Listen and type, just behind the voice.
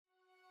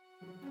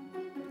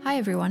Hi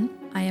everyone,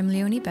 I am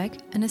Leonie Beck,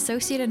 an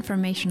Associate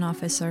Information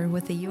Officer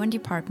with the UN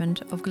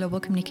Department of Global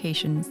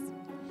Communications.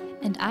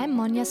 And I'm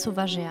Monia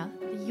Sauvagea,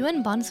 the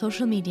UN Bonn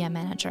Social Media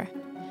Manager.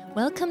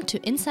 Welcome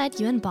to Inside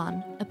UN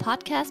Bonn, a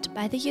podcast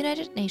by the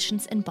United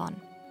Nations in Bonn.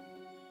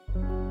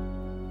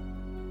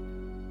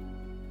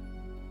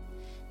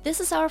 This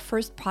is our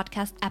first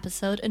podcast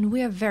episode and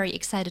we are very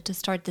excited to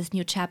start this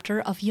new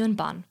chapter of UN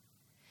Bonn.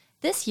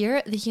 This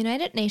year, the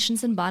United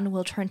Nations in Bonn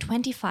will turn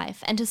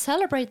 25, and to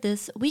celebrate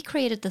this, we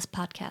created this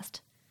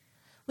podcast.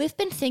 We've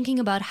been thinking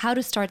about how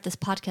to start this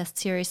podcast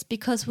series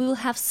because we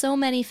will have so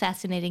many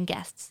fascinating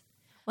guests.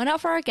 One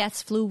of our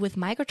guests flew with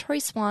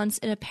migratory swans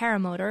in a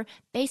paramotor,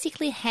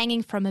 basically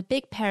hanging from a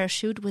big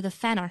parachute with a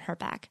fan on her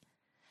back.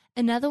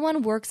 Another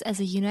one works as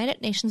a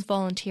United Nations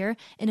volunteer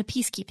in a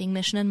peacekeeping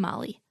mission in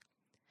Mali.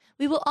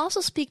 We will also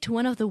speak to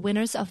one of the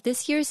winners of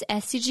this year's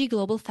SDG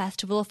Global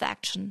Festival of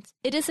Actions.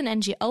 It is an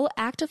NGO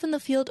active in the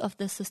field of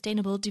the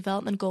Sustainable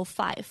Development Goal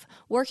 5,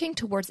 working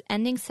towards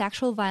ending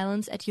sexual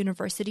violence at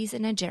universities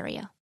in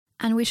Nigeria.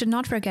 And we should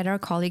not forget our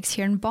colleagues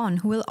here in Bonn,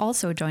 who will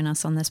also join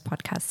us on this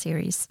podcast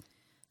series.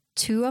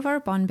 Two of our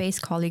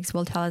Bonn-based colleagues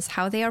will tell us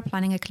how they are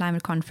planning a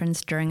climate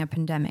conference during a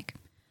pandemic.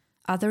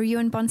 Other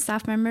UN Bonn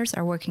staff members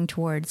are working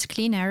towards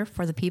clean air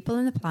for the people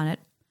and the planet,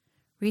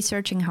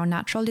 researching how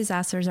natural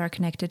disasters are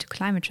connected to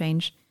climate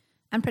change,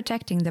 and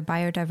protecting the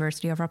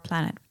biodiversity of our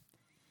planet.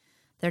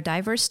 Their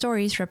diverse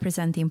stories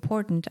represent the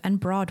important and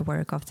broad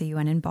work of the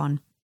UN in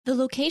Bonn. The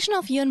location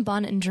of UN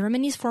Bonn in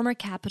Germany's former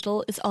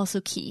capital is also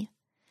key.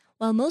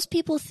 While most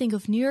people think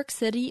of New York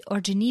City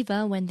or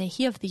Geneva when they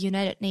hear of the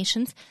United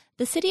Nations,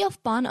 the city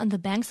of Bonn on the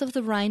banks of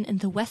the Rhine in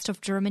the west of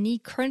Germany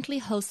currently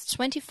hosts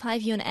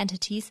 25 UN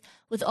entities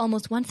with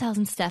almost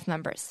 1,000 staff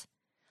members.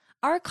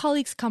 Our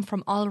colleagues come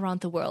from all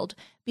around the world,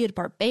 be it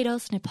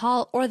Barbados,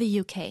 Nepal, or the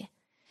UK.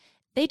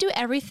 They do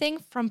everything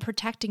from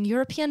protecting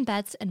European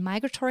bats and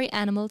migratory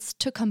animals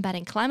to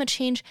combating climate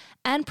change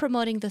and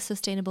promoting the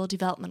Sustainable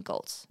Development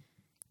Goals.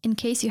 In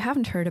case you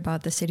haven't heard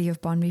about the city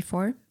of Bonn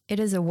before, it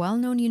is a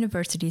well-known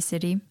university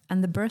city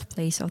and the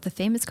birthplace of the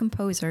famous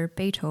composer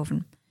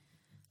Beethoven.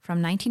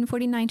 From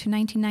 1949 to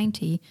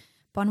 1990,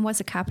 Bonn was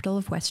the capital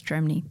of West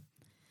Germany.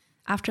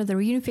 After the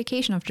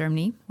reunification of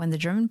Germany, when the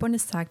German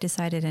Bundestag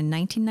decided in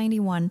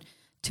 1991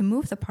 to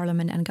move the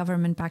parliament and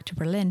government back to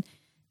Berlin,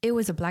 it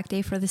was a black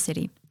day for the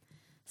city.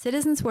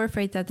 Citizens were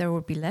afraid that there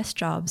would be less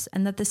jobs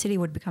and that the city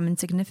would become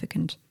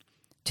insignificant.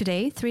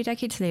 Today, 3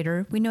 decades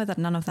later, we know that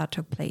none of that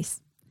took place.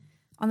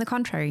 On the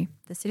contrary,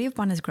 the city of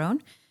Bonn has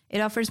grown,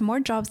 it offers more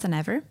jobs than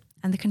ever,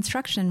 and the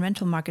construction and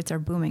rental markets are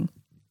booming.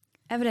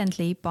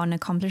 Evidently, Bonn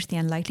accomplished the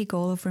unlikely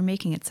goal of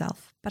remaking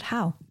itself. But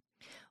how?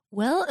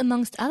 Well,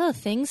 amongst other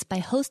things, by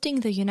hosting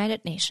the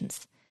United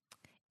Nations.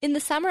 In the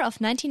summer of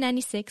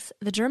 1996,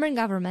 the German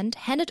government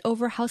handed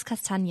over Haus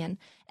Kastanien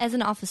as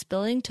an office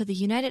building to the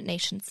United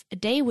Nations, a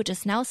day which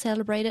is now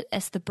celebrated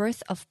as the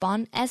birth of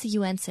Bonn as a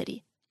UN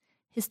city.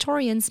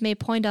 Historians may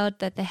point out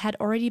that there had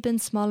already been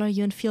smaller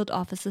UN field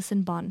offices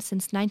in Bonn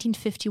since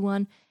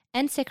 1951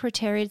 and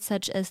secretariats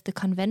such as the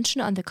Convention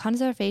on the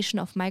Conservation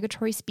of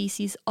Migratory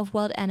Species of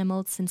Wild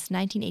Animals since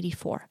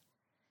 1984.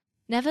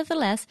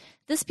 Nevertheless,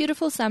 this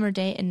beautiful summer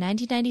day in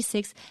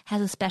 1996 has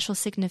a special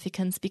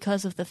significance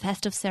because of the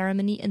festive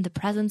ceremony in the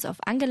presence of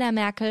Angela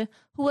Merkel,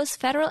 who was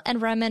Federal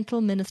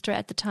Environmental Minister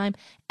at the time,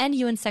 and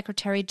UN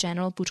Secretary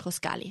General Boutros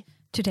Ghali.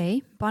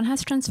 Today, Bonn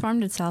has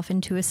transformed itself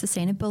into a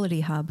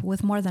sustainability hub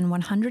with more than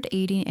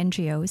 180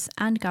 NGOs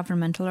and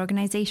governmental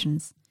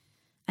organizations.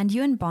 And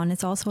UN Bonn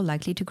is also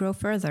likely to grow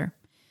further.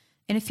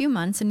 In a few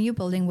months, a new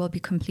building will be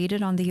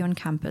completed on the UN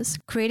campus,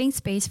 creating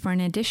space for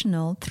an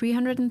additional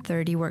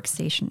 330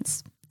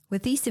 workstations.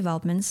 With these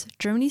developments,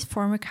 Germany's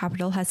former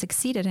capital has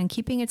succeeded in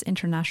keeping its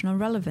international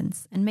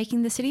relevance and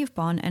making the city of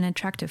Bonn an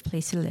attractive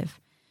place to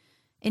live.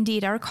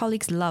 Indeed, our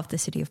colleagues love the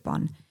city of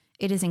Bonn.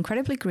 It is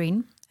incredibly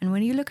green, and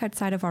when you look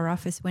outside of our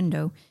office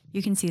window,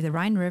 you can see the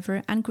Rhine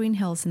River and green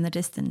hills in the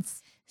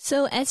distance.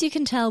 So, as you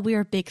can tell, we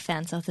are big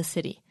fans of the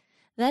city.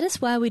 That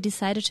is why we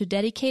decided to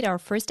dedicate our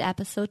first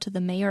episode to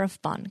the mayor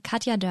of Bonn,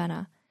 Katja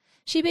Dörner.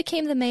 She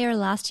became the mayor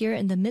last year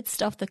in the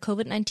midst of the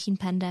COVID-19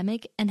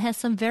 pandemic and has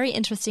some very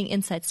interesting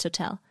insights to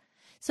tell.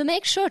 So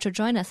make sure to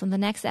join us on the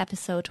next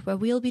episode where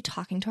we'll be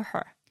talking to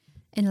her.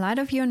 In light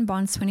of UN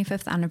Bonn's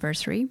 25th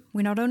anniversary,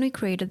 we not only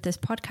created this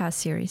podcast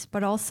series,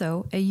 but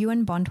also a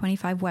UN Bonn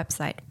 25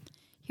 website.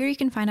 Here you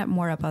can find out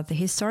more about the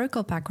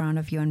historical background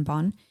of UN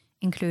Bonn,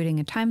 including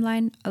a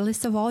timeline, a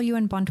list of all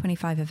UN Bonn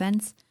 25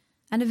 events,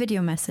 and a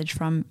video message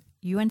from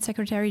UN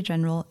Secretary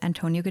General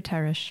Antonio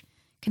Guterres.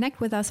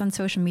 Connect with us on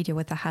social media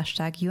with the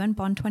hashtag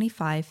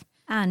UNBonn25,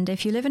 and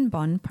if you live in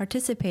Bonn,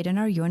 participate in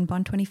our UN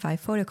Bonn 25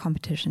 photo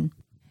competition.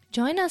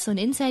 Join us on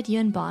Inside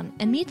UN Bonn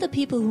and meet the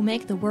people who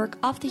make the work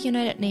of the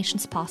United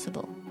Nations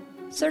possible.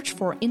 Search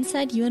for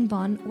Inside UN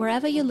Bonn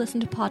wherever you listen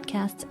to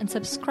podcasts and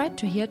subscribe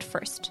to hear it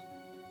first.